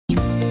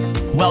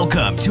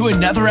Welcome to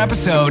another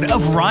episode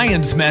of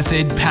Ryan's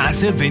Method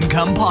Passive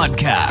Income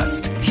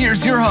Podcast.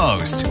 Here's your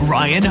host,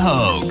 Ryan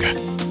Hogue.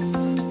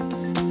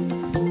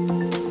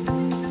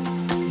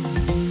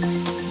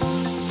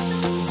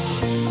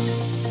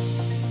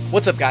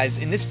 What's up, guys?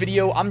 In this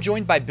video, I'm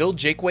joined by Bill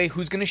Jakeway,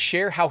 who's going to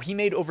share how he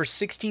made over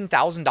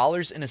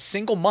 $16,000 in a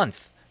single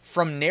month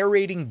from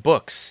narrating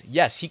books.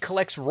 Yes, he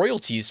collects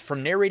royalties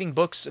from narrating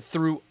books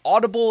through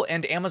Audible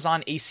and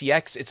Amazon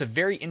ACX. It's a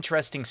very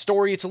interesting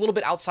story. It's a little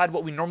bit outside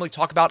what we normally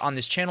talk about on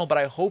this channel, but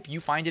I hope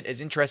you find it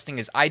as interesting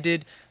as I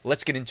did.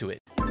 Let's get into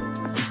it.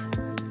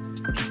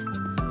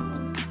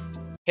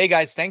 Hey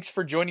guys, thanks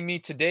for joining me.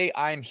 Today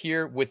I'm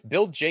here with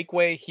Bill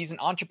Jakeway. He's an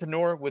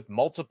entrepreneur with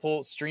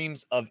multiple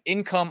streams of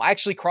income. I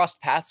actually crossed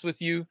paths with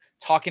you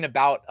talking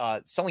about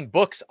selling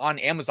books on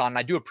Amazon.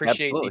 I do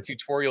appreciate the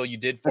tutorial you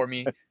did for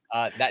me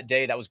that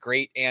day. That was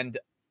great. And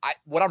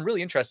what I'm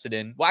really interested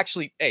in, well,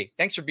 actually, hey,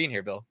 thanks for being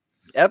here, Bill.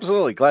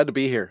 Absolutely. Glad to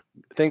be here.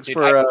 Thanks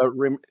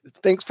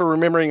for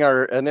remembering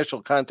our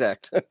initial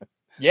contact.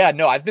 Yeah,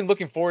 no, I've been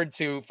looking forward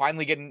to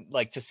finally getting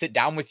to sit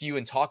down with you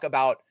and talk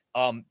about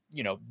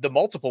the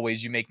multiple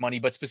ways you make money,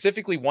 but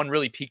specifically one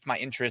really piqued my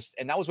interest.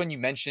 And that was when you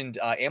mentioned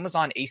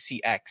Amazon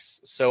ACX.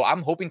 So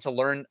I'm hoping to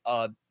learn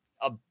a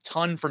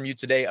ton from you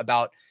today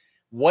about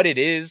what it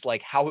is,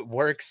 like how it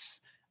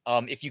works.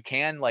 If you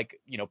can,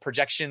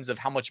 projections of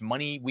how much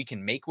money we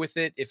can make with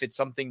it, if it's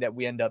something that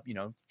we end up,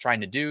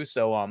 trying to do.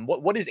 So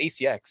what is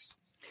ACX?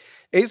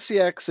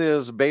 ACX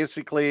is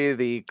basically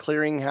the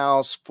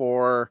clearinghouse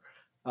for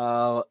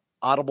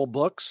Audible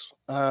books.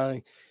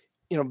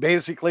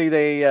 Basically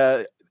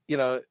they,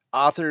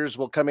 authors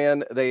will come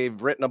in,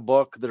 they've written a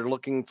book, they're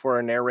looking for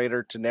a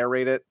narrator to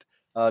narrate it,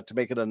 to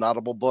make it an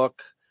Audible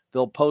book.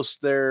 They'll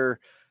post their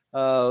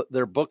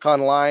book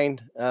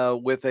online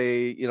with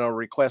a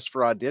request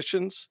for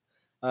auditions.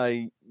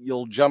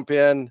 You'll jump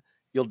in,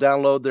 you'll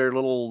download their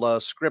little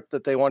script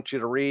that they want you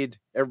to read.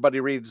 Everybody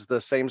reads the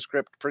same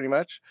script pretty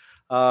much,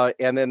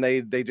 and then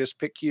they just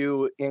pick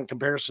you in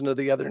comparison to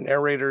the other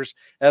narrators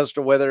as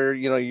to whether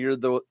you're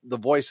the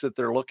voice that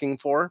they're looking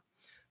for.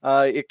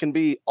 It can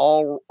be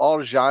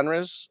all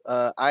genres.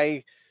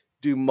 I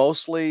do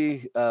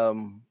mostly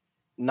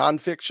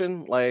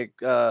nonfiction, like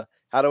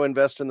how to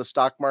invest in the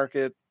stock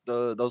market,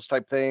 those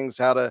type things,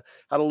 how to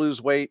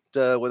lose weight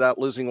without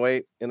losing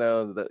weight.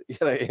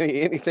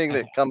 Anything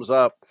that comes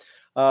up.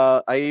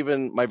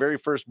 My very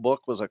first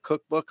book was a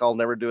cookbook. I'll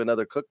never do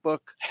another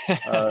cookbook.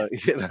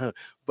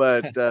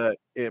 But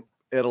it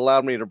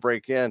allowed me to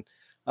break in.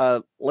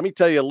 Let me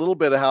tell you a little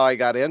bit of how I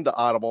got into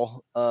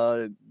Audible,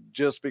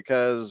 just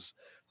because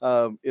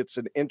it's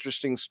an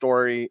interesting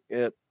story.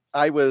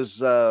 I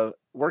was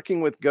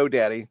working with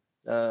GoDaddy,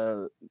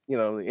 the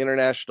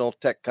international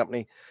tech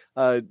company,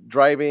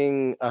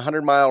 driving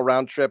 100-mile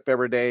round trip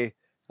every day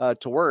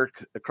to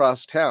work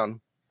across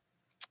town.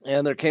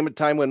 And there came a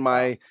time when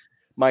my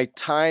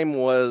time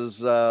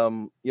was,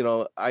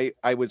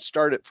 I would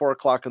start at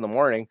 4:00 in the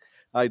morning.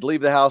 I'd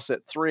leave the house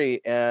at 3.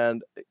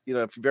 And,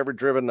 if you've ever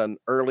driven an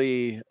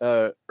early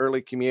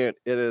commute,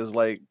 it is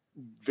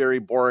very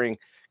boring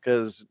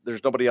because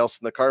there's nobody else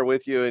in the car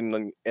with you,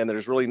 and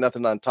there's really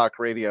nothing on talk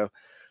radio.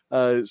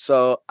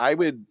 So I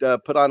would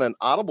put on an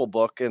Audible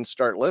book and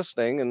start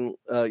listening. And,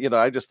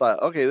 I just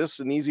thought, okay, this is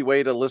an easy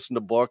way to listen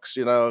to books,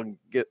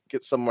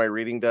 get some of my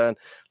reading done,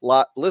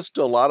 listen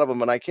to a lot of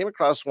them. And I came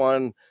across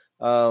one,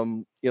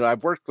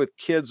 I've worked with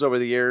kids over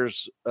the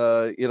years,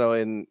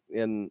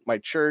 in my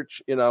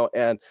church,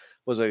 and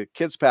was a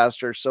kids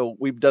pastor. So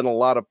we've done a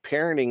lot of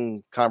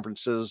parenting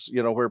conferences,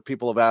 where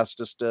people have asked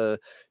us to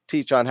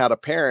teach on how to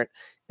parent.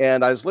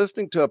 And I was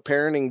listening to a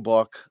parenting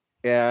book,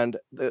 and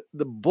the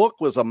book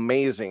was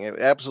amazing. It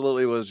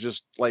absolutely was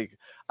just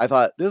I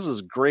thought, this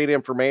is great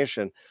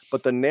information,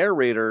 but the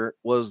narrator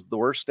was the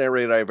worst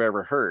narrator I've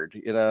ever heard.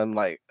 And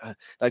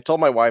I told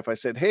my wife, I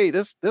said, hey,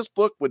 this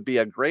book would be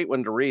a great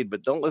one to read,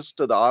 but don't listen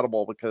to the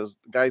Audible because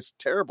the guy's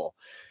terrible.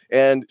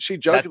 And she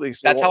jokingly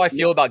said, that's how I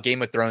feel about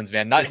Game of Thrones,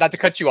 man. Not to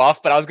cut you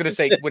off, but I was going to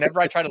say, whenever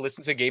I try to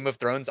listen to Game of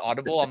Thrones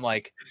Audible, I'm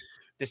like,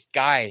 this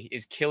guy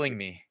is killing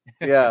me.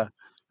 Yeah.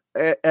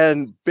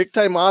 And big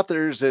time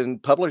authors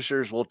and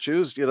publishers will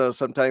choose,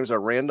 sometimes a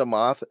random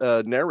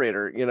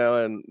narrator,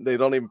 and they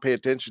don't even pay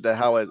attention to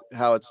how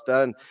it's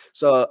done.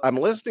 So I'm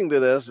listening to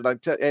this,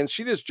 and and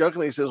she just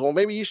jokingly says, "Well,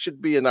 maybe you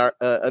should be a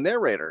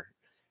narrator."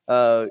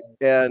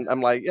 And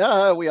I'm like,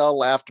 "Yeah." We all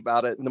laughed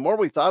about it, and the more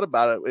we thought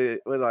about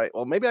it, we're like,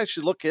 "Well, maybe I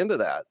should look into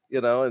that,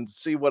 and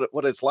see what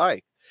it's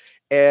like."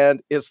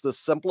 And it's the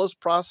simplest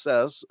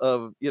process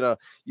of, you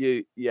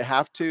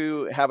have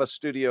to have a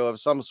studio of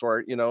some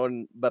sort,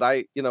 but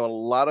a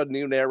lot of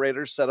new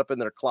narrators set up in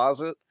their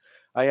closet.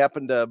 I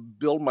happen to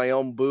build my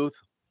own booth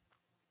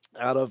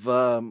out of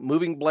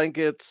moving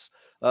blankets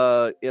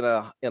in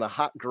a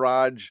hot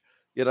garage,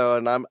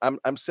 and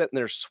I'm sitting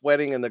there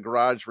sweating in the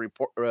garage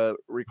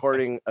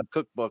recording a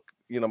cookbook,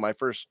 my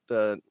first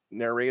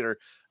narrator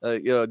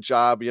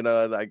job.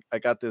 I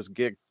got this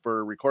gig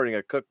for recording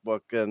a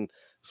cookbook, and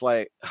It's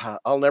like,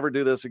 I'll never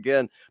do this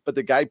again. But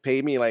the guy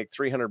paid me like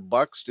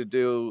 $300 to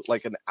do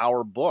like an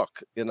hour book.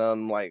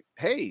 I'm like,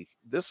 hey,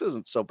 this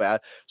isn't so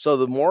bad. So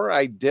the more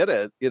I did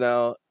it,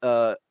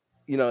 the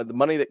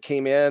money that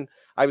came in,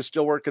 I was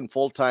still working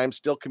full time,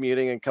 still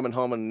commuting and coming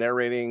home and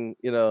narrating,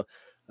 in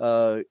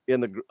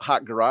the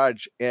hot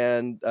garage.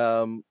 And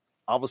all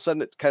of a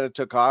sudden it kind of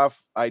took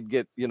off. I'd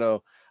get,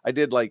 I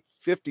did like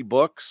 50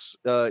 books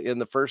in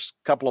the first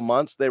couple of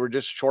months. They were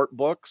just short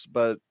books,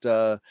 but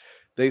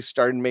they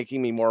started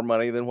making me more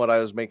money than what I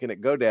was making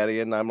at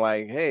GoDaddy. And I'm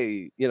like,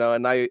 hey,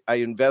 and I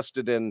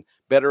invested in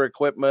better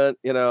equipment,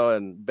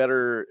 and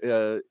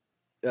better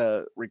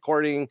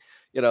recording,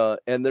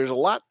 and there's a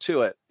lot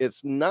to it.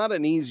 It's not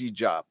an easy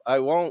job. I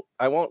won't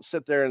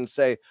sit there and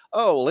say,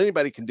 oh, well,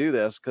 anybody can do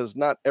this, because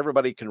not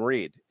everybody can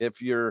read.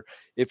 If you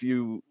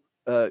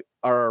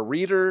are a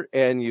reader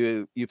and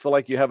you feel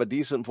like you have a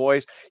decent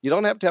voice, you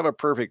don't have to have a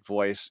perfect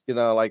voice.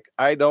 Like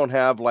I don't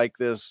have like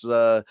this,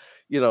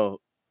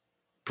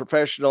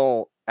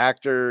 professional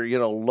actor,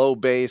 low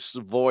bass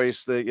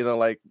voice that,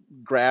 like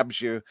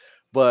grabs you.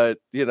 But,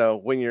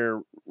 when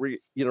you're,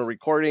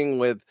 recording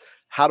with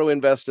how to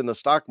invest in the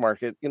stock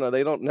market,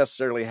 they don't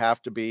necessarily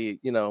have to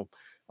be,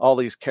 all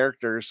these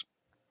characters.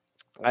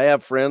 I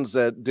have friends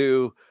that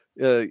do,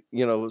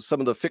 some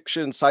of the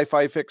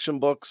sci-fi fiction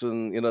books,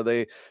 and,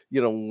 they,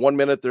 1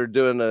 minute they're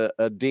doing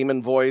a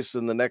demon voice,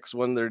 and the next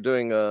one they're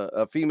doing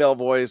a female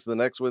voice. The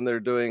next one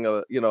they're doing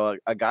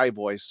a guy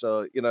voice.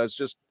 So, it's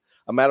just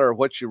a matter of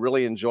what you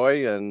really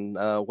enjoy and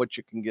what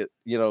you can get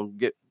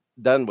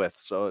done with.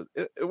 So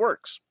it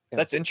works. Yeah.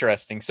 That's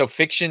interesting. So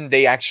fiction,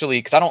 they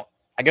actually,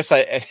 because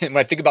when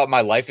I think about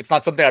my life, it's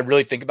not something I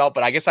really think about,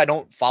 but I guess I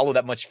don't follow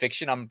that much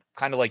fiction. I'm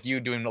kind of like you,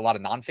 doing a lot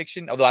of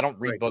nonfiction, although I don't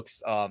read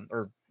books, I'm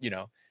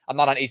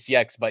not on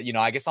ACX, but,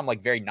 I guess I'm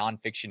like very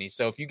nonfiction-y.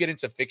 So if you get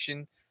into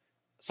fiction,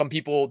 some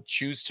people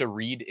choose to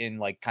read in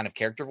like kind of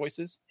character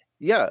voices.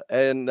 Yeah.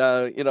 And,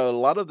 a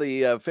lot of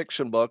the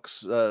fiction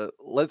books,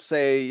 let's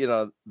say,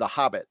 The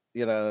Hobbit,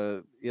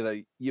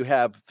 you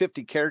have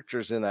 50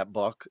 characters in that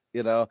book,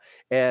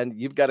 and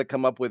you've got to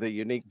come up with a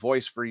unique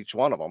voice for each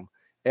one of them.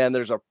 And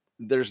there's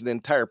an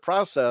entire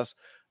process,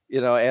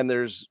 and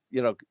there's,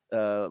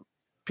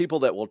 people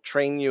that will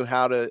train you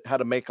how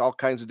to make all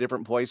kinds of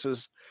different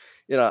voices.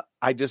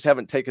 I just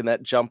haven't taken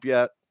that jump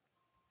yet,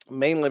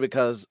 mainly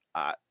because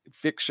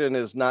fiction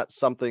is not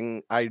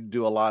something I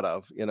do a lot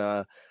of.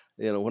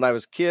 When I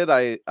was a kid,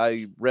 I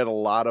read a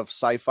lot of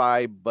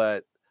sci-fi,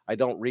 but I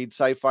don't read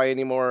sci-fi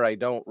anymore. I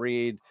don't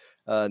read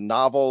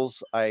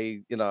novels.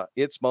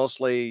 It's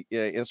mostly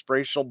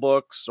inspirational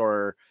books,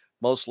 or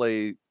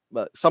mostly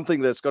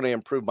something that's going to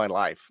improve my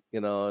life,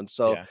 and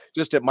so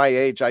just at my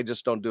age, I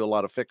just don't do a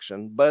lot of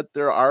fiction. But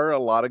there are a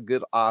lot of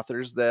good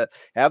authors that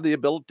have the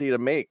ability to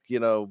make,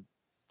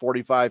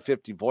 45,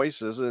 50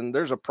 voices. And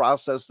there's a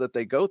process that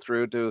they go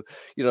through to,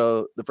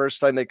 the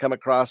first time they come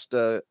across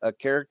a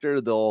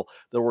character, they'll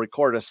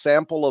record a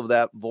sample of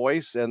that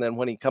voice. And then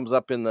when he comes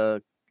up in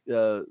the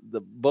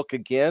book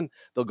again,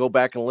 they'll go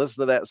back and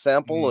listen to that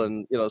sample,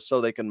 and,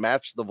 so they can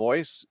match the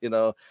voice.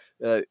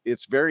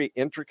 It's very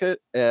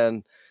intricate,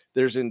 and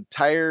there's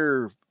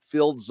entire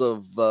fields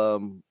of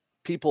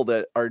people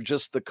that are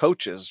just the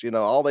coaches.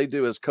 All they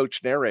do is coach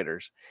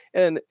narrators.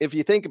 And if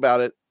you think about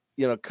it,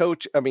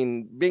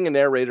 being a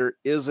narrator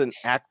is an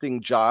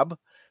acting job.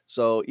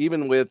 So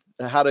even with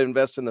how to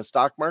invest in the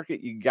stock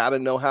market, you got to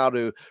know how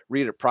to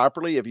read it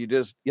properly. If you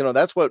just,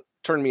 that's what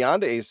turned me on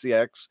to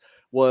ACX,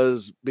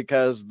 was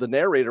because the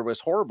narrator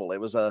was horrible.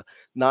 It was a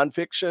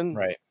nonfiction,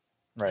 right.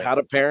 How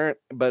to parent,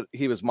 but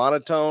he was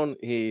monotone.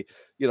 He,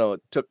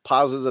 took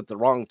pauses at the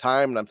wrong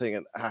time. And I'm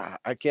thinking,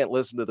 I can't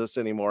listen to this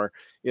anymore,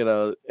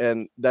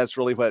 and that's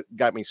really what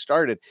got me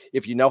started.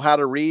 If you know how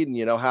to read, and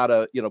you know how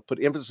to,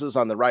 put emphasis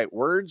on the right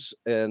words,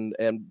 and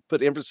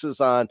put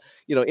emphasis on,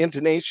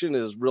 intonation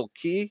is real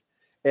key.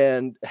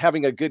 And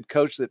having a good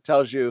coach that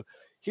tells you,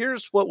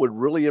 here's what would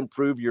really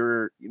improve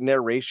your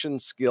narration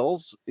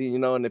skills,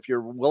 and if you're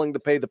willing to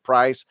pay the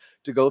price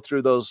to go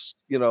through those,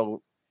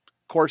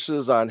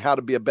 courses on how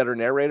to be a better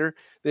narrator,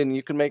 then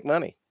you can make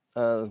money.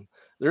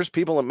 There's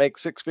people that make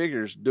six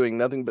figures doing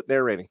nothing but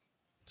narrating.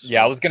 So.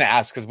 Yeah, I was going to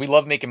ask, because we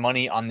love making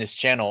money on this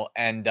channel.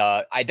 And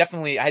I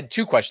had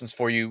two questions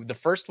for you. The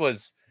first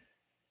was,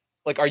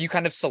 like, are you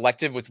kind of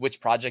selective with which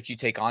projects you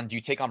take on? Do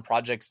you take on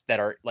projects that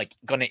are like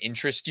going to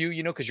interest you,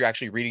 because you're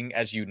actually reading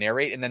as you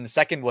narrate? And then the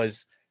second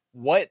was,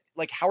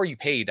 how are you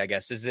paid? I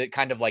guess, is it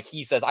kind of like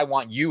he says, I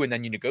want you, and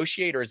then you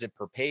negotiate, or is it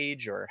per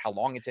page, or how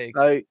long it takes?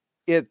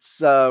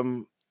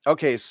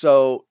 Okay,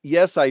 so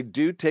yes, I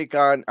do take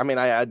on,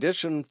 I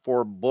audition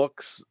for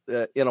books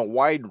in a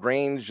wide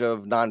range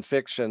of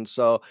nonfiction.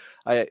 So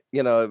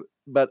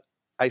but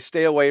I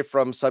stay away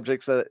from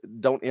subjects that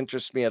don't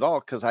interest me at all,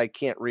 because I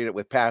can't read it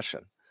with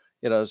passion.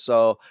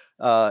 So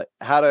how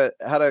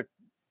to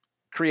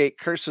create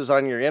curses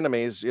on your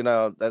enemies,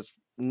 that's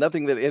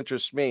nothing that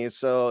interests me.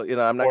 So,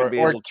 I'm not going to be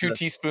able to. 2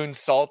 teaspoons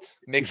salt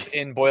mixed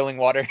in boiling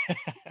water.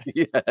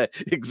 Yeah,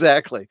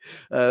 exactly.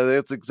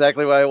 That's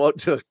exactly why I won't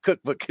do a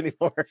cookbook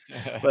anymore.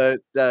 But,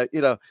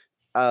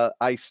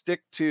 I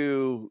stick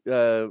to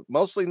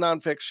mostly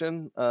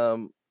nonfiction.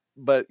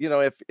 But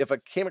if I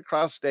came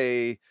across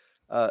a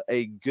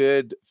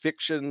good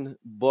fiction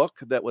book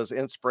that was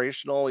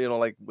inspirational,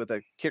 like with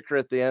a kicker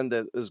at the end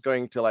that is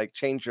going to like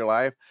change your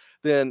life,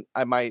 then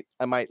I might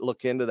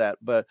look into that.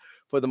 But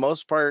for the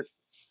most part,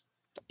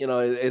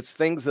 it's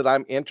things that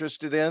I'm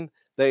interested in.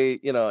 I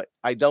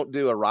don't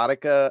do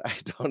erotica. I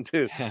don't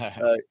do,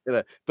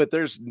 but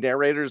there's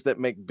narrators that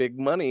make big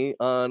money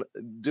on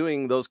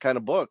doing those kind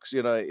of books.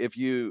 If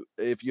you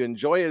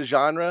enjoy a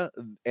genre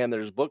and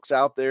there's books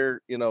out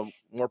there,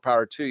 more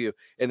power to you.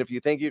 And if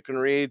you think you can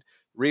read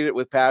it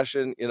with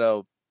passion,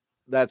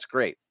 that's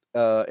great.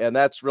 And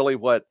that's really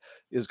what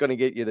is going to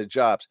get you the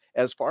jobs.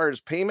 As far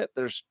as payment,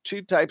 there's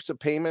two types of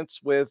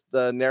payments with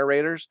the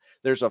narrators.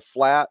 There's a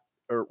flat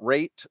or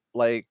rate,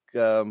 like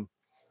 $100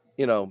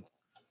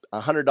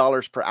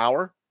 per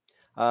hour.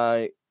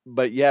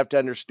 But you have to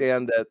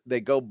understand that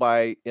they go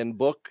by in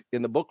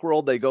the book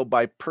world, they go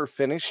by per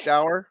finished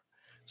hour.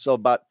 So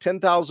about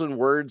 10,000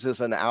 words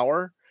is an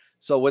hour.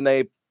 So when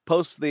they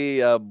post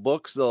the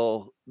books,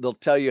 they'll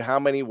tell you how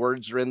many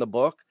words are in the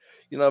book.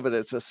 If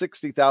it's a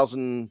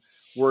 60,000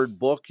 word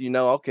book,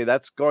 okay,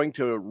 that's going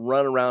to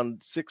run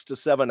around 6 to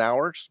 7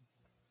 hours,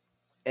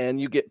 and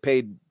you get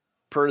paid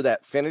per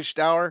that finished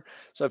hour.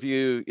 So if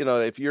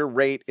if your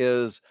rate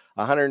is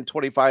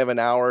 125 an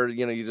hour,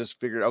 you just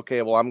figure,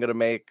 okay, well, I'm going to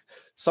make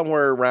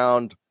somewhere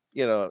around,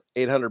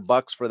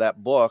 $800 for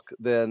that book,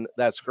 then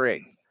that's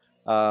great.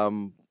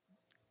 Authors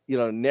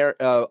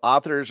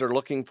are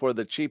looking for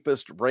the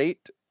cheapest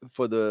rate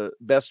for the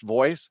best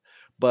voice.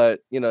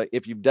 But,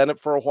 if you've done it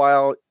for a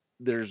while,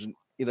 there's,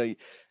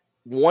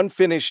 one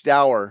finished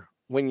hour.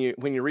 When you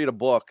read a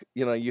book,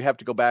 you have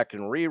to go back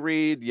and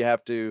reread, you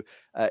have to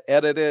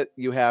edit it,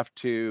 you have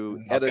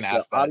to edit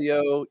the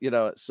audio,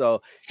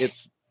 so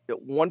it's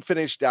one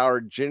finished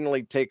hour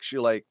generally takes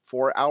you like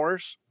 4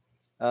 hours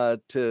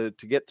to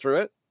get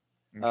through it.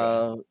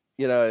 Okay.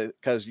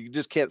 Because you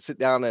just can't sit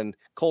down and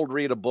cold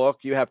read a book.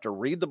 You have to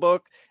read the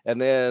book,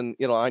 and then,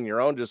 on your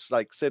own, just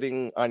like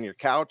sitting on your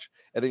couch,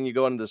 and then you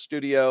go into the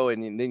studio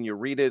and then you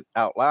read it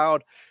out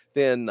loud.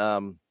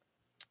 Then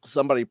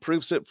somebody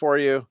proofs it for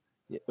you.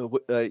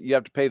 You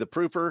have to pay the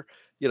proofer,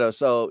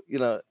 so,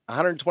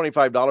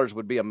 $125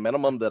 would be a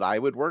minimum that I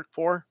would work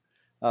for.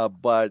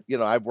 But,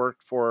 I've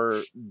worked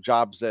for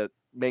jobs that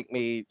make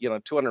me,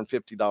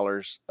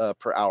 $250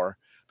 per hour,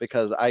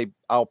 because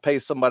I'll pay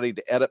somebody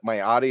to edit my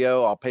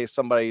audio. I'll pay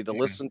somebody to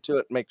listen to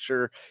it, make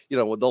sure,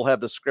 they'll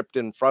have the script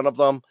in front of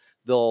them.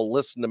 They'll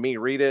listen to me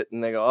read it,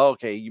 and they go, oh,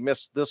 okay, you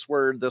missed this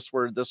word,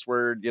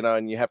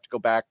 and you have to go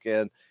back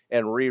and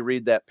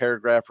reread that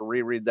paragraph or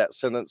reread that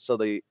sentence so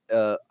the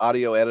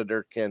audio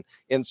editor can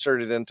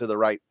insert it into the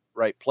right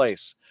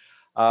place.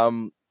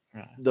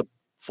 The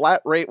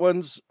flat rate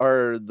ones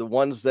are the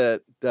ones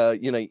that you're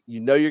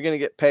going to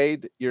get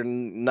paid. You're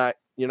not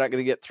going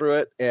to get through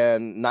it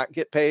and not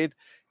get paid,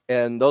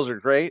 and those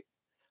are great.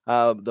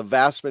 The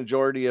vast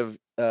majority of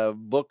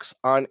books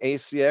on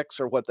ACX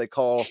are what they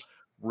call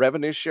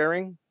revenue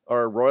sharing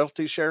or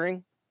royalty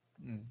sharing.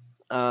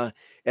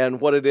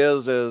 And what it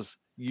is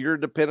you're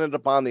dependent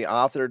upon the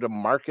author to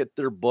market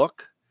their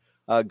book,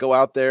 go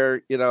out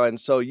there,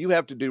 and so you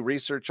have to do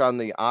research on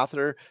the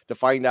author to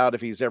find out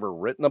if he's ever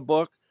written a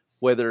book,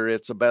 whether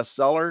it's a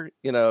bestseller.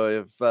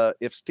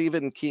 If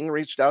Stephen King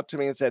reached out to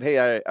me and said,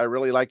 hey, I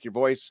really like your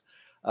voice,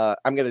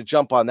 I'm going to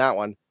jump on that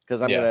one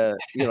because I'm going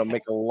to,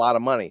 make a lot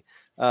of money.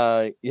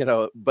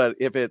 But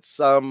if it's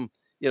some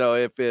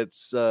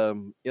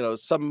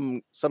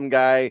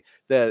guy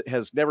that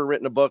has never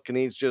written a book and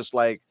he's just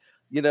like,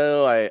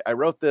 I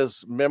wrote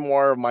this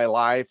memoir of my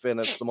life and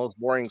it's the most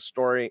boring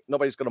story,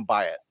 nobody's going to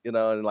buy it,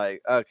 and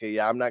like, okay,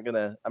 yeah, I'm not going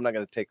to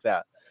take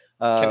that.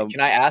 Can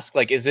I ask,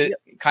 like, is it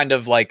kind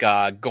of like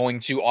going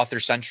to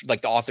Author Central,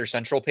 like the Author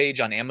Central page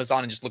on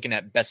Amazon and just looking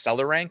at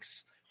bestseller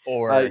ranks,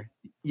 or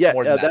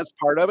that's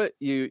part of it.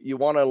 You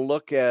want to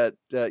look at,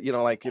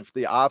 like if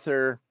the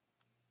author,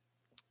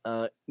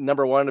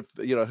 number one, if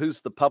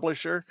who's the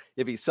publisher.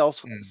 If he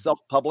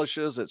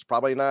self-publishes, it's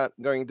probably not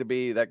going to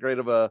be that great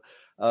of a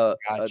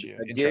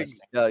gig.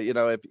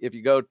 If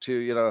you go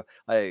to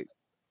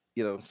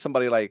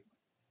somebody like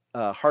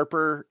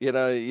Harper,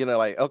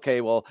 like,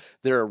 okay, well,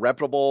 they're a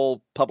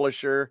reputable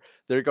publisher.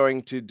 They're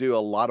going to do a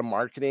lot of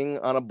marketing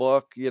on a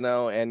book,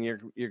 and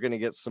you're going to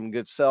get some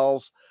good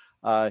sales.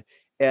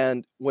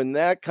 And when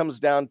that comes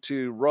down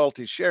to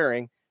royalty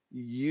sharing,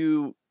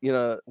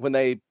 when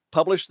they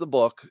publish the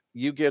book,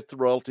 you get the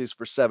royalties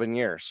for 7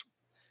 years.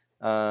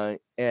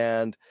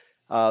 And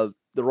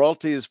the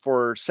royalties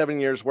for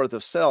 7 years worth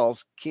of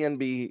sales can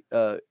be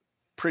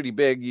pretty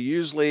big. You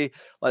usually,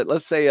 like,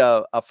 let's say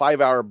a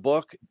 5-hour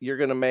book, you're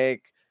going to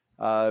make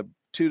 $2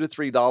 to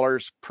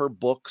 $3 per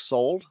book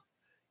sold,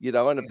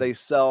 and if they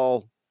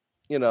sell,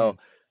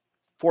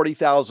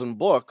 40,000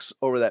 books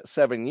over that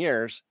 7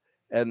 years,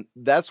 and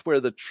that's where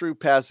the true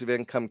passive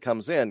income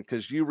comes in,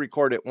 because you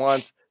record it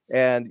once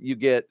and you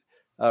get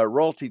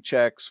royalty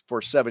checks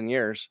for 7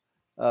 years.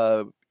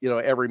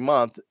 Every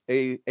month,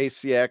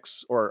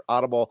 ACX or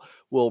Audible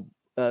will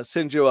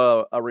send you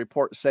a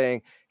report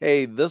saying,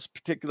 hey, this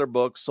particular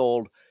book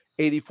sold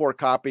 84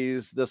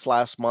 copies this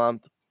last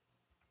month.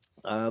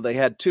 They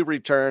had 2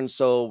 returns,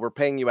 so we're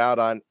paying you out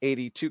on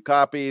 82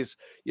 copies,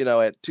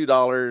 at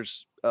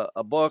 $2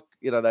 a book,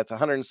 that's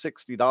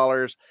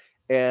 $160.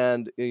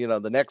 And,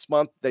 the next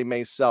month they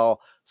may sell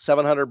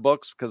 700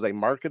 books because they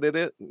marketed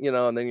it,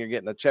 and then you're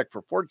getting a check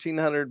for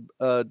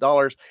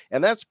 $1,400.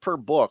 And that's per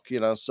book,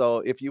 so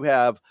if you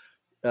have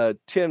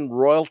 10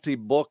 royalty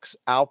books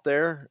out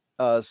there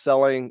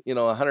selling,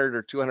 100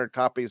 or 200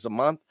 copies a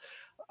month,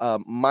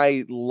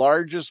 my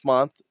largest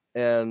month,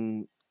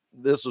 and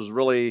this was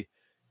really,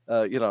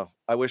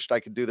 I wished I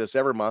could do this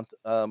every month.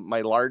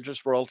 My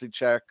largest royalty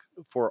check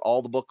for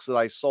all the books that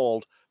I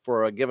sold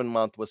for a given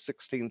month was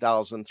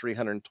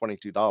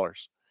 $16,322.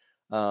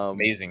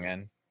 Amazing,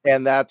 man.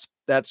 And that's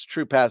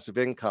true passive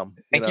income.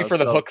 Thank you for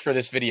the hook for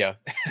this video.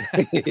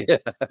 Yeah.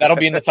 That'll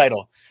be in the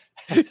title.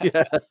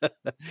 Yeah.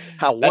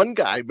 How one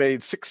guy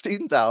made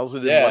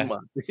 16,000 in 1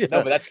 month. Yeah.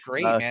 No, but that's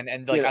great, man.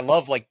 And I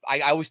love, I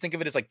always think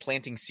of it as like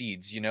planting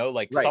seeds,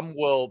 right. Some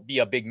will be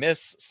a big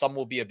miss, some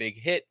will be a big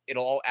hit.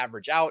 It'll all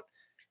average out.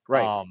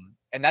 Right.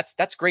 And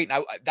that's great.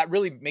 And that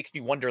really makes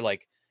me wonder,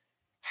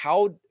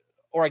 how,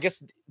 or I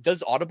guess,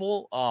 does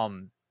Audible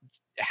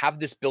have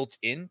this built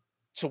in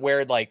to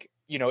where,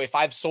 if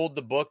I've sold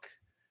the book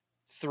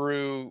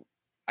through,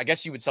 I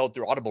guess you would sell it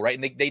through Audible, right?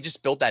 And they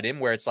just built that in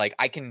where it's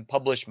I can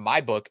publish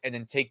my book and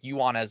then take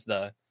you on as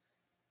the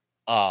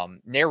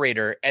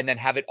narrator and then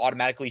have it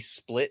automatically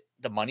split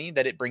the money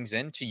that it brings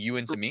in to you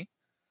and to me.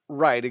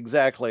 Right,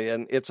 exactly.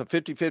 And it's a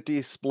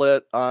 50-50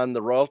 split on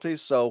the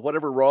royalties. So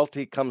whatever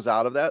royalty comes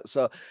out of that.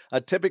 So a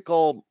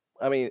typical,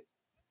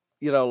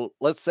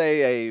 let's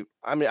say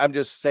I'm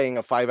just saying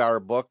a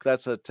 5-hour book.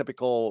 That's a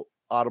typical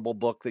Audible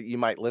book that you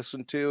might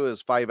listen to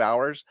is 5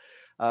 hours.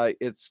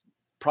 It's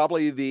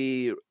probably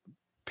the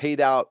paid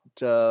out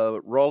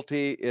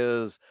royalty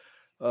is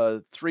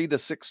 $3 to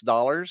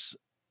 $6,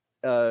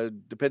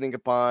 depending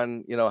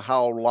upon,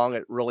 how long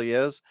it really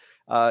is.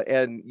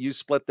 And you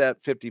split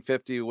that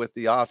 50-50 with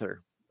the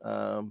author.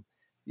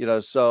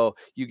 So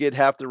you get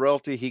half the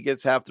royalty, he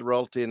gets half the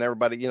royalty, and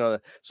everybody,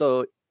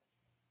 so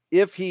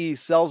if he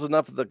sells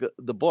enough of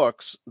the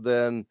books,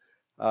 then,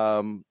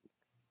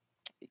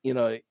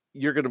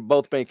 you're going to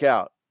both make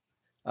out,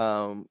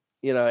 and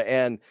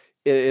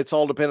it's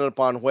all dependent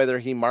upon whether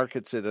he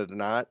markets it or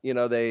not.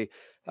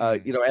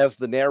 As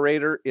the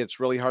narrator,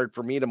 it's really hard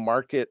for me to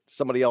market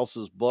somebody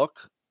else's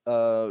book,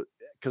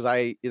 because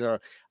I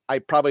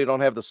probably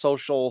don't have the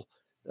social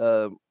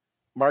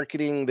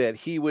marketing that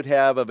he would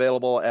have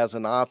available as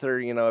an author,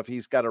 if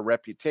he's got a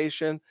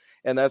reputation.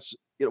 And that's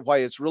why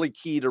it's really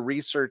key to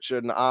research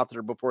an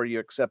author before you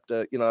accept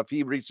if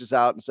he reaches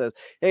out and says,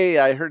 hey,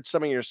 I heard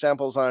some of your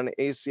samples on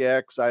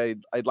ACX,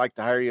 I'd like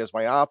to hire you as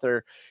my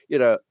author,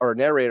 or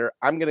narrator.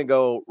 I'm going to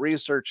go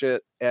research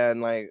it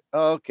and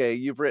okay,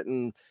 you've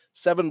written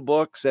 7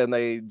 books and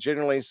they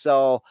generally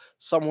sell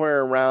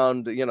somewhere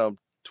around,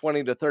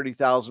 20 to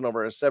 30,000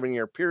 over a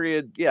 7-year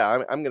period.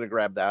 Yeah, I'm going to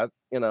grab that,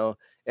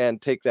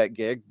 and take that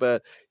gig.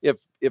 But if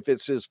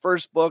it's his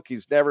first book,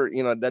 he's never,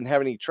 doesn't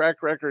have any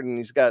track record, and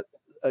he's got,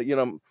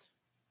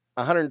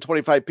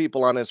 125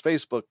 people on his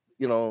Facebook,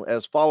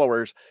 as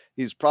followers,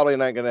 he's probably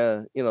not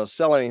going to,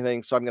 sell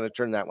anything. So I'm going to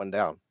turn that one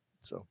down.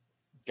 So.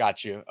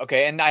 Got you.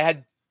 Okay. And I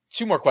had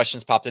 2 more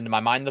questions popped into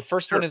my mind. The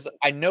first one is,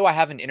 I know I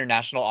have an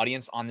international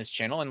audience on this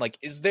channel, and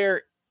is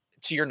there,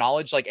 to your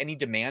knowledge, any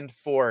demand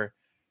for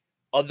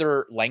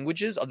other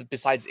languages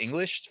besides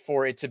English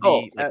for it to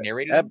be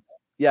narrated?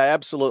 Yeah,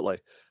 absolutely.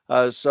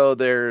 So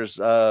there's,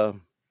 I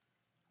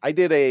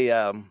did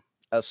a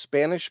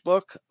Spanish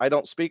book. I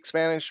don't speak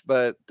Spanish,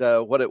 but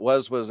what it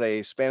was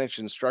a Spanish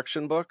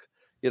instruction book,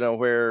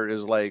 where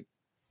is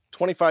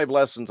 25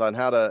 lessons on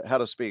how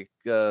to speak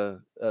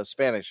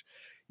Spanish,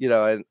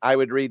 and I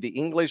would read the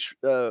English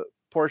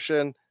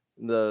portion.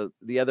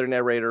 The other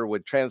narrator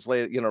would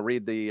translate,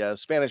 read the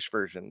Spanish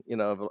version,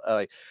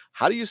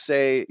 how do you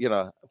say,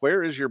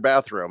 where is your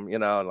bathroom?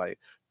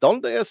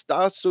 ¿Dónde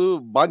está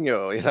su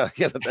baño?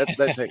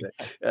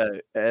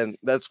 And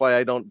that's why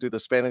I don't do the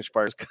Spanish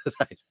parts, because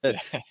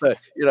but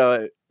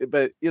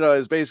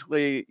it's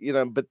basically,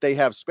 but they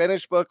have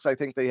Spanish books. I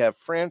think they have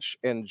French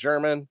and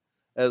German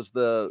as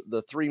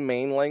the 3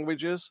 main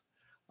languages.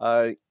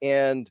 I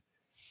don't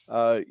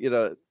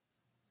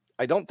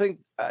think,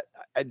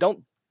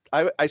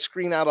 I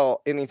screen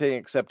out anything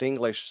except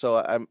English.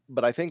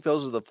 But I think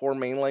those are the 4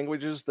 main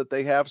languages that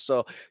they have.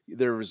 So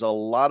there's a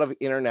lot of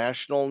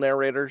international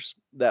narrators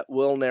that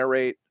will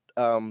narrate.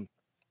 And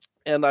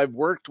I've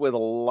worked with a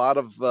lot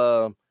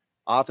of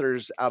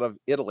authors out of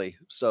Italy.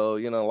 So,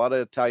 a lot of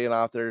Italian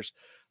authors.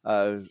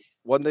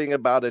 One thing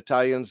about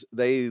Italians,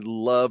 they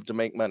love to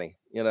make money,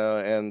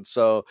 and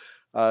so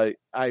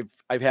I've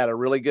had a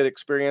really good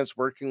experience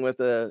working with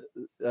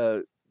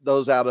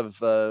those out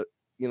of,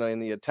 in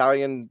the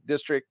Italian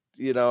district.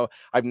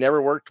 I've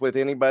never worked with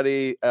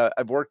anybody.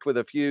 I've worked with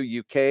a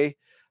few UK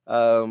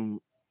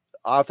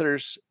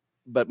authors,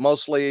 but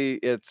mostly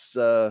it's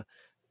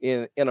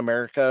in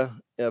America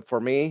for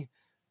me.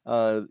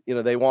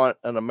 They want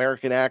an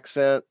American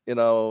accent,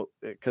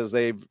 because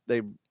and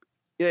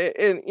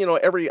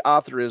every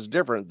author is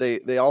different.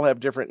 They all have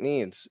different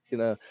needs,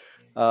 and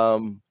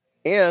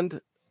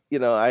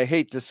I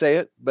hate to say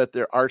it, but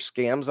there are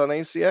scams on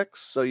ACX,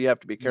 so you have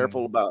to be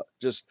careful about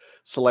just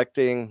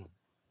selecting,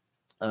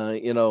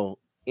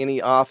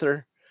 any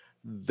author.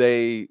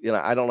 I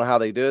don't know how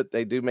they do it.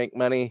 They do make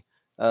money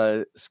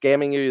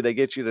scamming you. They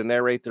get you to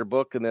narrate their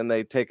book, and then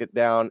they take it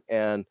down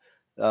and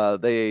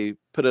they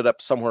put it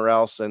up somewhere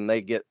else, and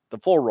they get the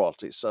full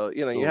royalty. So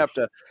you have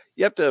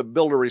to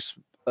build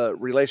a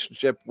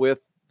relationship with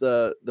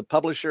the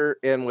publisher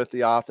and with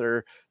the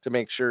author to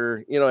make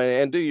sure,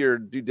 and do your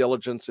due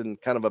diligence and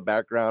kind of a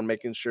background,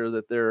 making sure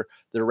that they're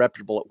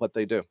reputable at what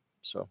they do.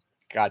 So.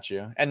 Got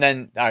you. And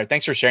then, all right,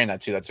 thanks for sharing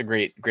that too. That's a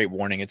great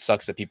warning. It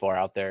sucks that people are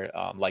out there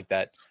like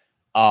that.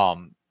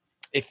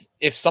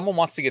 If someone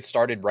wants to get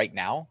started right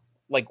now,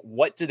 like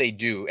what do they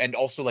do? And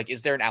also, like,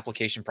 is there an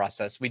application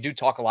process? We do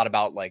talk a lot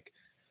about like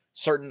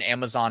certain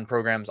Amazon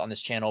programs on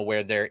this channel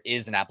where there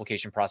is an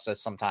application process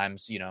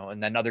sometimes,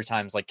 and then other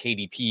times like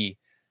KDP,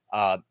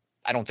 I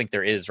don't think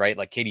there is, right?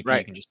 Like KDP,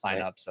 You can just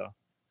sign up. So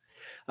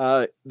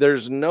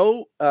there's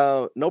no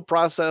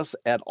process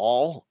at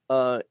all,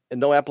 and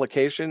no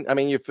application. I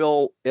mean, you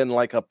fill in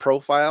like a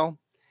profile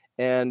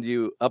and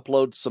you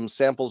upload some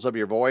samples of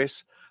your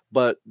voice,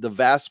 but the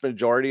vast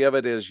majority of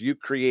it is you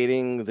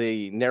creating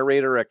the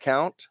narrator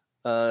account.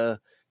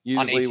 Usually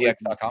on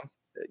ACX.com.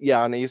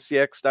 Yeah, on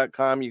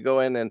ACX.com, you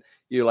go in and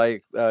you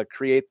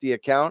create the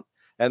account,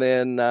 and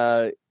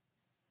then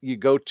you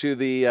go to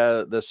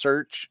the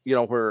search,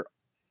 where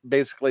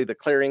basically the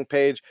clearing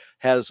page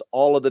has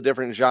all of the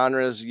different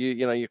genres.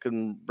 You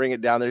can bring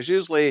it down. There's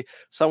usually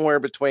somewhere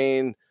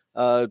between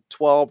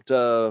 12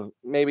 to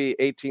maybe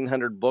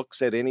 1,800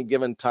 books at any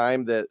given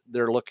time that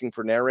they're looking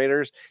for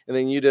narrators. And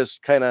then you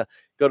just kind of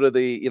go to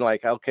the,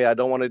 okay, I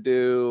don't want to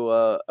do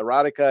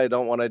erotica. I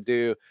don't want to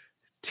do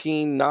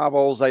teen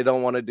novels. I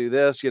don't want to do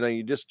this.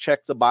 You just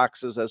check the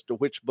boxes as to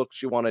which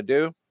books you want to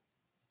do.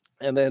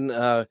 And then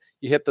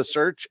you hit the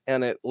search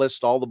and it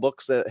lists all the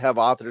books that have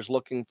authors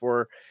looking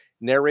for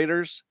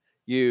narrators.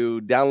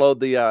 You download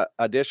the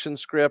audition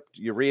script,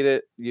 you read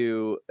it,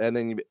 and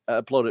then you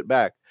upload it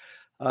back.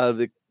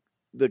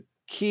 The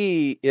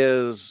key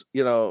is,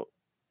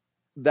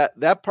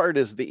 that part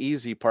is the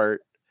easy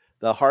part.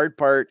 The hard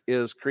part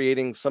is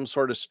creating some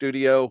sort of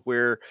studio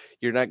where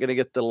you're not going to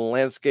get the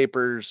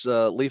landscaper's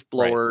leaf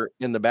blower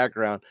in the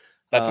background.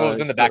 That's what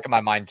was in the back of my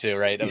mind too,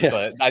 right?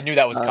 I knew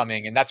that was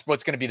coming, and that's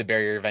what's going to be the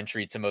barrier of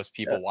entry to most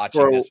people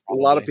watching this.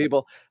 Probably. A lot of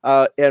people,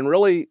 and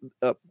really,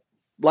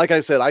 like I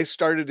said, I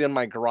started in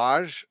my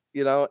garage,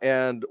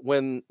 and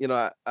when,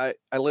 I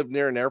lived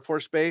near an Air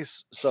Force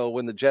base. So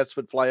when the jets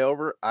would fly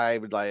over, I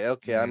would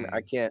okay,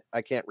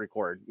 I can't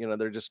record,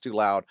 they're just too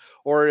loud.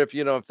 Or if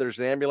there's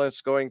an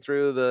ambulance going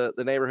through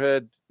the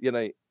neighborhood,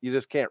 you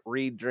just can't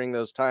read during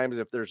those times.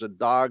 If there's a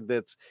dog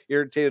that's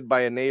irritated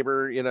by a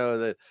neighbor,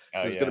 that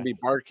is going to be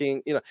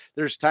barking,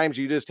 there's times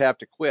you just have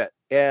to quit.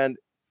 And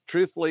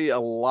truthfully, a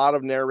lot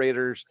of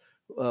narrators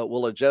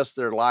will adjust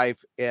their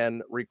life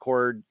and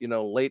record,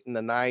 late in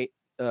the night,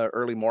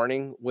 early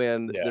morning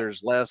when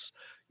there's less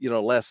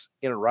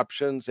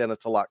interruptions and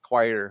it's a lot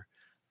quieter.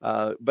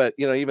 But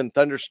even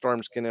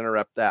thunderstorms can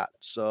interrupt that.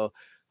 So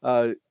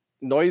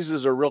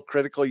noises are real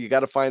critical. You got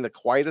to find the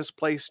quietest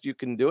place you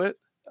can do it.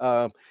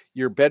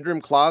 Your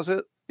bedroom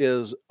closet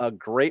is a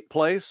great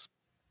place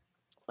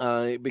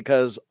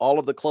because all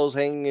of the clothes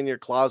hanging in your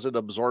closet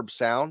absorb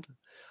sound.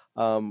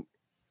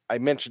 I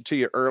mentioned to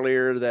you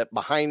earlier that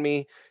behind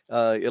me,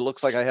 it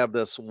looks like I have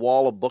this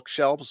wall of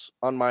bookshelves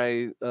on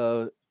my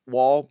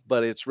wall,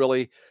 but it's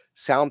really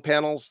sound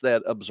panels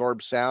that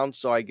absorb sound.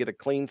 So I get a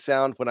clean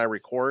sound when I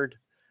record,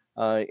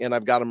 and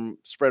I've got them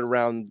spread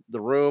around the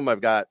room.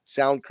 I've got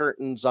sound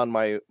curtains on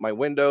my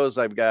windows.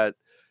 I've got,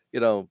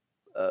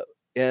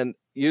 and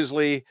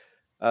usually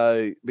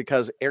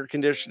because air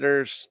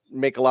conditioners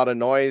make a lot of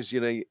noise,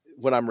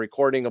 when I'm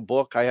recording a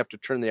book, I have to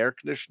turn the air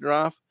conditioner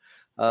off.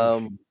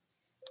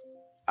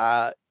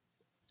 A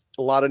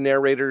lot of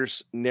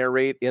narrators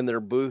narrate in their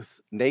booth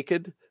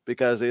naked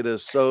because it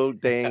is so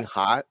dang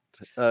hot,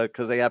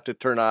 because they have to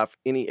turn off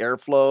any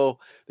airflow.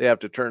 They have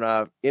to turn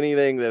off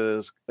anything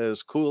that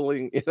is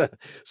cooling.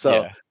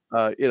 So,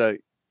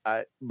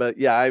 I've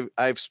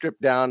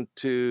stripped down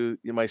to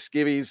my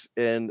skivvies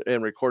and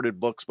recorded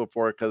books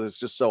before because it's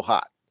just so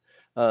hot.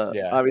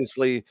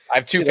 Obviously I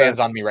have two fans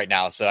on me right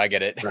now, so I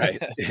get it.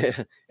 Right.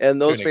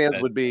 And those fans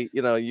would be,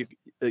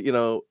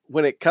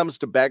 when it comes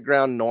to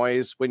background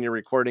noise, when you're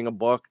recording a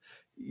book,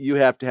 you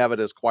have to have it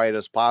as quiet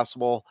as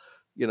possible,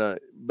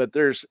 but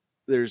there's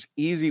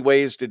easy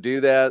ways to do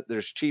that.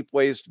 There's cheap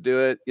ways to do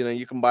it.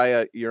 You can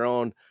buy your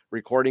own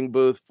recording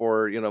booth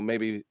for,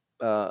 maybe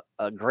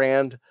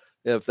 $1,000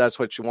 if that's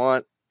what you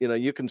want.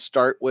 You can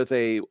start with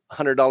a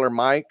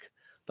 $100 mic.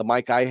 The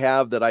mic I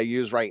have that I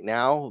use right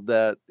now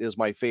that is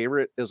my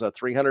favorite is a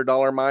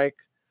 $300 mic,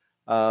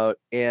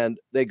 and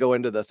they go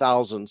into the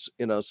thousands.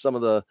 Some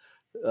of the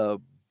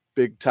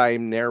big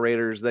time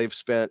narrators, they've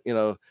spent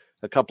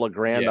a couple of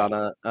grand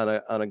Yeah.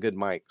 on a good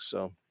mic.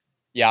 So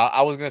Yeah,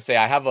 I was gonna say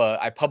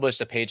I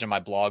published a page on my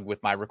blog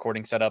with my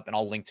recording setup, and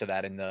I'll link to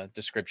that in the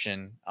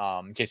description,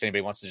 in case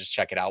anybody wants to just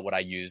check it out. What I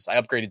use, I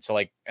upgraded to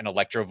like an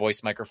Electro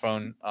Voice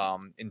microphone,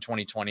 in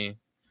 2020,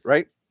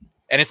 right.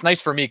 and it's nice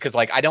for me because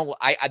like I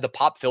the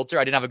pop filter,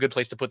 I didn't have a good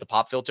place to put the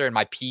pop filter, and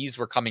my P's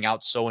were coming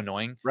out so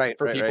annoying Right,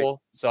 for right, right.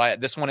 people. So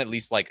this one at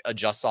least like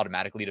adjusts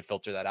automatically to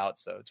filter that out,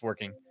 so it's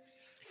working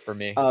for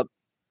me.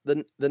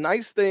 The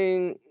nice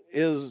thing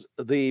is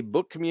the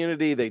book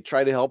community, they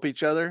try to help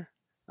each other.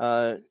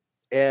 Uh,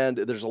 and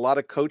there's a lot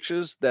of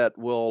coaches that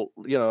will,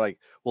 like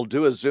will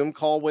do a Zoom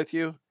call with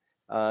you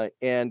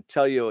and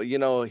tell you,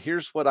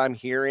 here's what I'm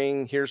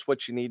hearing, here's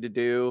what you need to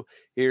do.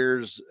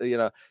 Here's,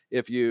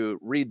 if you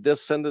read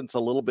this sentence a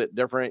little bit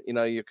different,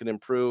 you can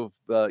improve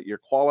your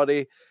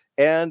quality,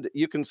 and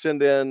you can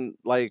send in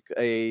like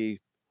a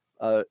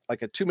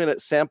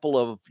 2-minute sample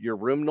of your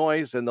room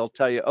noise, and they'll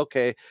tell you,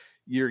 okay,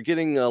 you're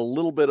getting a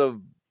little bit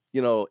of,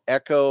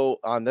 echo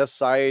on this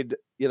side,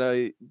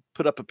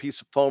 put up a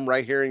piece of foam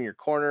right here in your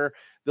corner.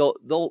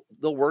 They'll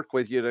work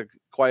with you to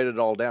quiet it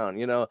all down,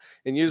 and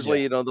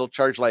usually, Yeah. they'll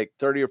charge like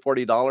 $30 or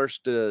 $40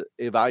 to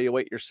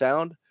evaluate your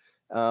sound.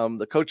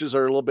 The coaches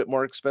are a little bit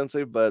more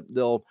expensive, but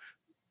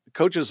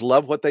coaches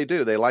love what they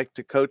do. They like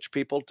to coach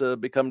people to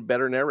become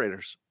better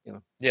narrators,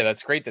 Yeah,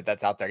 that's great that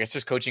that's out there. I guess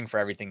just coaching for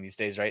everything these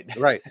days, right?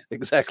 Right.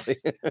 Exactly.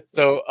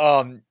 So,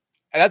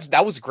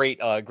 that was great.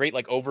 Great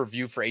like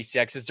overview for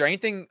ACX. Is there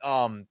anything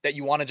that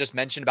you want to just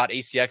mention about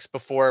ACX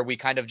before we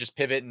kind of just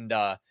pivot? And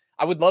I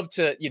would love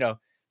to,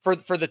 for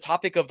the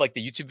topic of like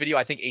the YouTube video,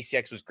 I think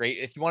ACX was great.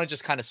 If you want to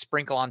just kind of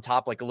sprinkle on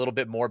top like a little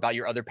bit more about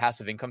your other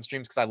passive income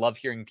streams, because I love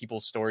hearing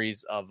people's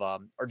stories of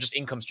or just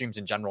income streams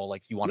in general.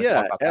 Like if you want to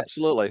talk Yeah, about that.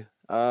 absolutely.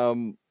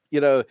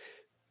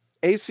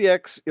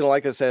 ACX,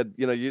 like I said,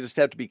 you just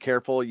have to be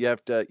careful. You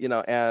have to,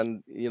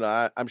 and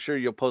I'm sure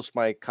you'll post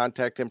my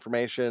contact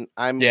information.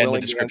 I'm Yeah, in the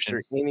willing to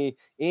answer description.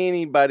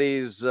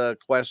 anybody's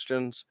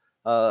questions.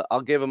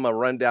 I'll give them a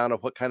rundown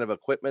of what kind of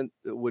equipment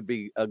would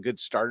be a good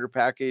starter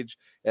package,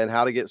 and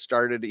how to get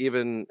started,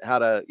 even how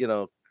to,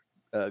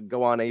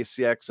 go on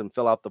ACX and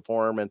fill out the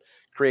form and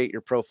create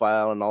your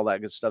profile and all that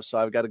good stuff. So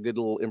I've got a good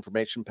little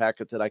information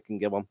packet that I can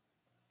give them,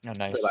 Oh, that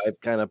nice.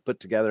 I've kind of put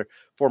together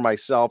for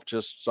myself,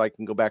 just so I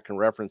can go back and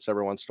reference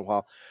every once in a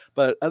while.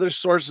 But other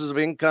sources of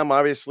income,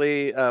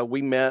 obviously,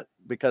 we met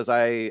because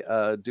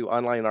I do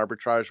online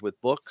arbitrage with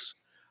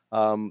books.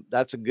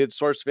 That's a good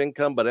source of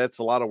income, but it's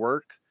a lot of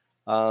work.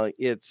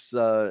 It's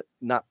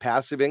not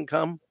passive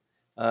income,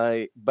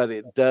 but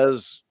it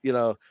does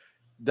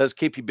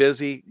keep you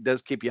busy,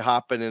 does keep you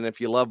hopping. And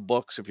if you love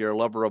books, if you're a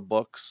lover of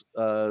books,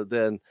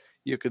 then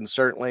you can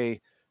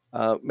certainly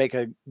make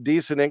a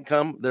decent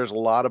income. There's a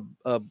lot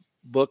of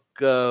book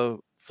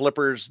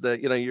flippers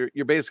that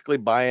you're basically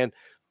buying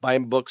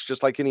books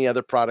just like any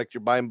other product.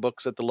 You're buying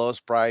books at the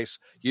lowest price,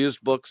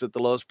 used books at the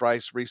lowest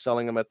price,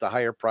 reselling them at the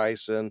higher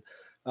price. And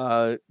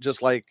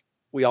just like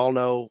we all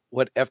know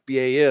what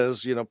FBA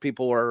is,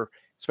 people are,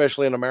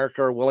 especially in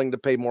America, are willing to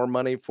pay more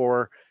money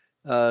for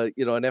an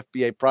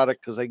FBA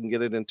product because they can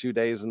get it in 2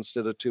 days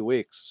instead of 2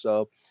 weeks.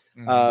 So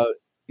Mhm.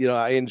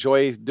 I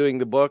enjoy doing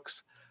the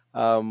books.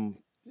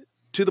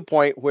 To the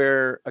point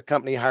where a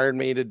company hired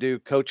me to do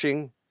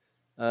coaching,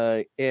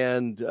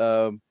 and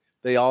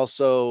they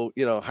also,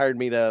 hired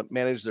me to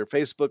manage their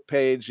Facebook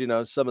page.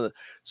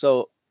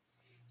 So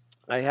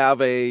I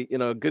have a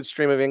good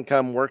stream of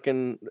income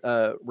working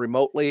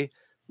remotely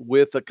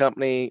with a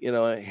company,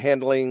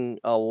 handling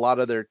a lot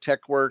of their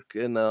tech work,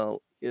 and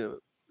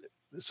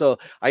so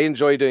I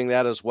enjoy doing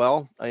that as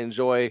well. I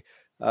enjoy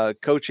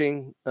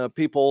coaching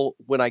people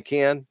when I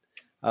can.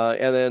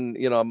 And then,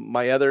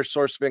 my other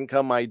source of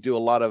income, I do a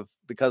lot of,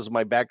 because of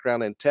my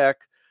background in tech,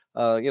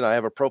 I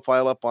have a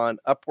profile up on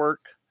Upwork,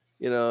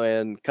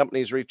 and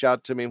companies reach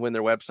out to me when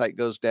their website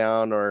goes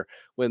down or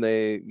when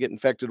they get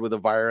infected with a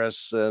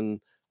virus,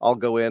 and I'll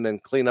go in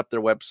and clean up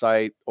their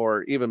website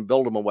or even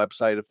build them a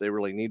website if they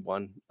really need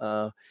one.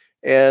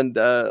 And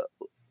those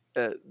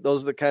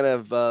are the kind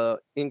of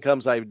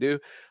incomes I do.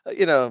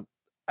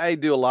 I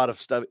do a lot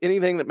of stuff.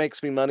 Anything that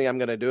makes me money, I'm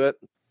going to do it.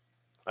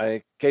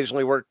 I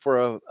occasionally work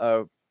for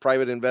a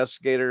private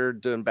investigator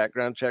doing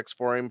background checks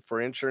for him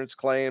for insurance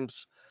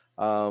claims.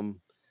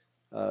 Um,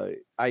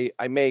 I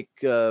make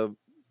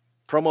promo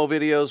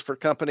videos for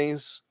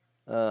companies.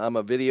 I'm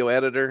a video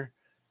editor.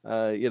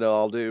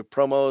 I'll do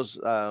promos.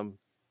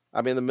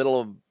 I'm in the middle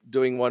of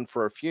doing one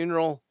for a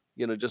funeral,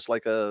 just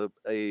like a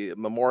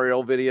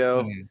memorial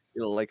video, Mhm.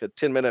 like a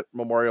 10-minute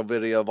memorial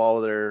video of all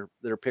of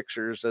their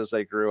pictures as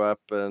they grew up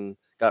and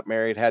got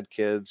married, had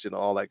kids,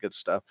 all that good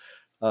stuff.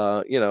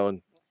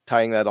 And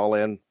tying that all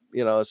in,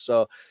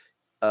 so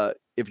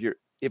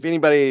if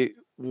anybody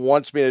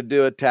wants me to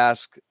do a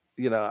task,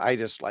 I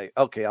just like,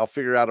 okay, I'll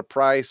figure out a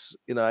price.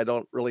 I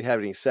don't really have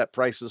any set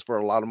prices for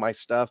a lot of my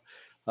stuff.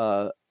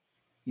 Uh,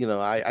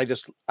 I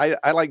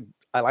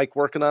like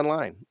working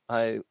online.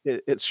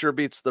 It sure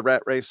beats the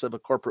rat race of a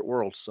corporate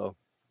world. So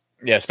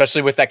Yeah,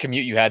 especially with that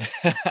commute you had.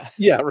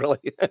 Yeah, really.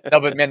 No,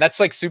 but man, that's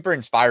like super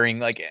inspiring.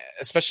 Like,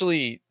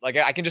 especially like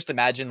I can just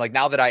imagine like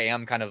now that I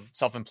am kind of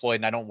self-employed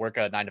and I don't work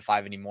a 9 to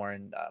 5 anymore.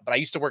 And, but I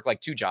used to work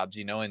like two jobs,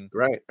 and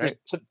Right, there's,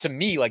 right. to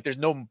me, like there's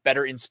no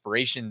better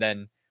inspiration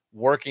than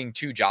working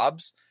two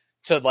jobs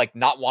to like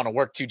not want to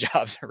work two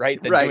jobs,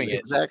 right? Than Right, doing it.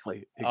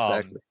 exactly,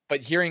 exactly.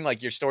 But hearing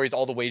like your stories,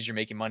 all the ways you're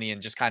making money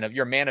and just kind of,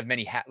 you're a man of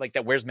many hats, like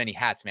that wears many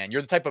hats, man.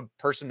 You're the type of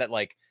person that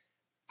like,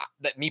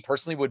 that me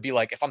personally would be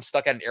like, if I'm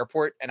stuck at an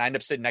airport and I end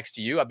up sitting next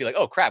to you, I'd be like,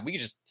 oh crap, we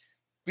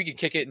could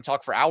kick it and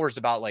talk for hours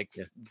about like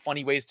Yeah.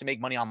 funny ways to make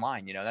money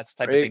online. That's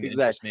the type of Right, thing that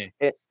interests exactly.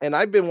 me. And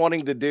I've been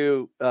wanting to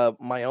do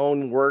my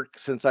own work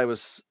since I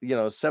was,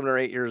 7 or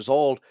 8 years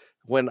old.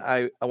 When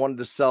I wanted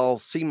to sell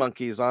sea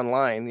monkeys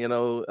online,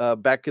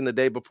 back in the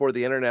day before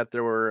the internet,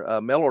 there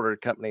were mail order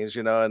companies,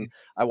 and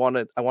I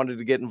wanted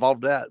to get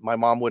involved in that. My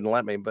mom wouldn't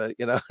let me, but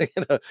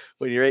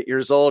when you're 8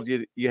 years old,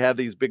 you have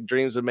these big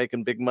dreams of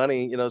making big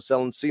money,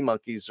 selling sea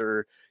monkeys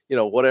or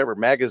whatever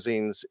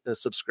magazines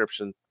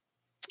subscription.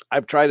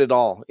 I've tried it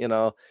all,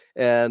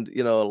 and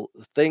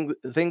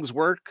things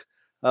work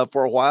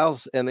for a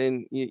while, and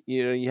then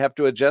you have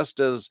to adjust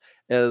as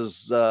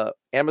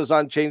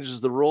Amazon changes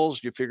the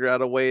rules. You figure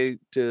out a way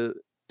to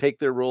take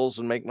their rules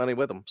and make money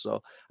with them.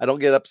 So I don't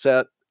get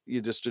upset.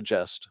 You just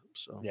adjust.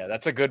 So Yeah,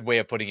 that's a good way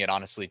of putting it,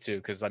 honestly, too.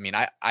 Because I mean,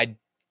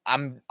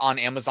 I'm on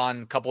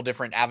Amazon, a couple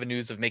different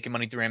avenues of making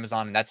money through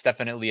Amazon, and that's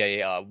definitely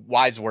a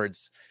wise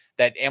words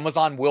that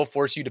Amazon will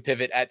force you to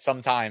pivot at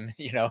some time.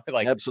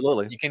 Like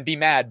absolutely. you can be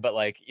mad, but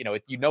like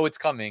it's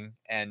coming,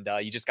 and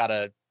you just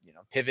gotta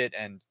pivot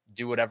and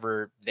do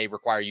whatever they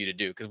require you to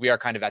do because we are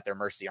kind of at their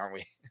mercy, aren't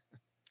we?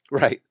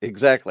 Right,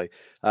 exactly.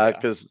 Yeah.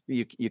 Because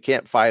you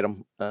can't fight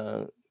them,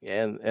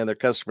 and their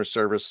customer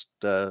service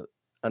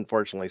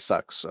unfortunately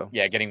sucks. So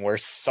Yeah, getting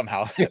worse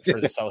somehow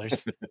for the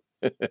sellers.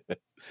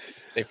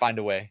 They find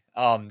a way.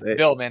 They-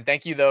 Bill, man,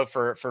 thank you though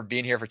for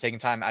being here, for taking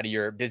time out of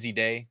your busy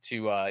day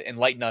to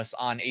enlighten us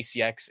on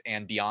ACX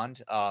and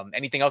beyond.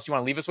 Anything else you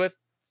want to leave us with?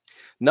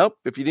 nope.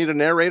 If you need a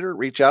narrator,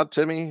 reach out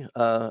to me.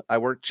 I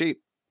work cheap,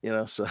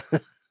 so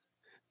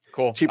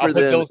Cool. I'll cheaper put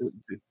than Bill's.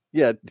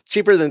 yeah,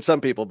 cheaper than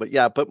some people. But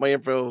yeah, put my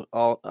info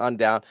all on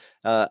down.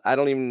 I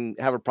don't even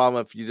have a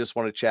problem if you just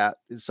want to chat.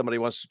 If somebody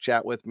wants to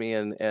chat with me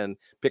and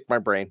pick my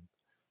brain.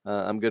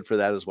 I'm good for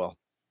that as well.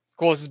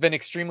 Cool. This has been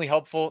extremely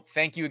helpful.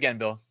 Thank you again,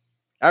 Bill.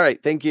 All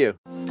right, thank you.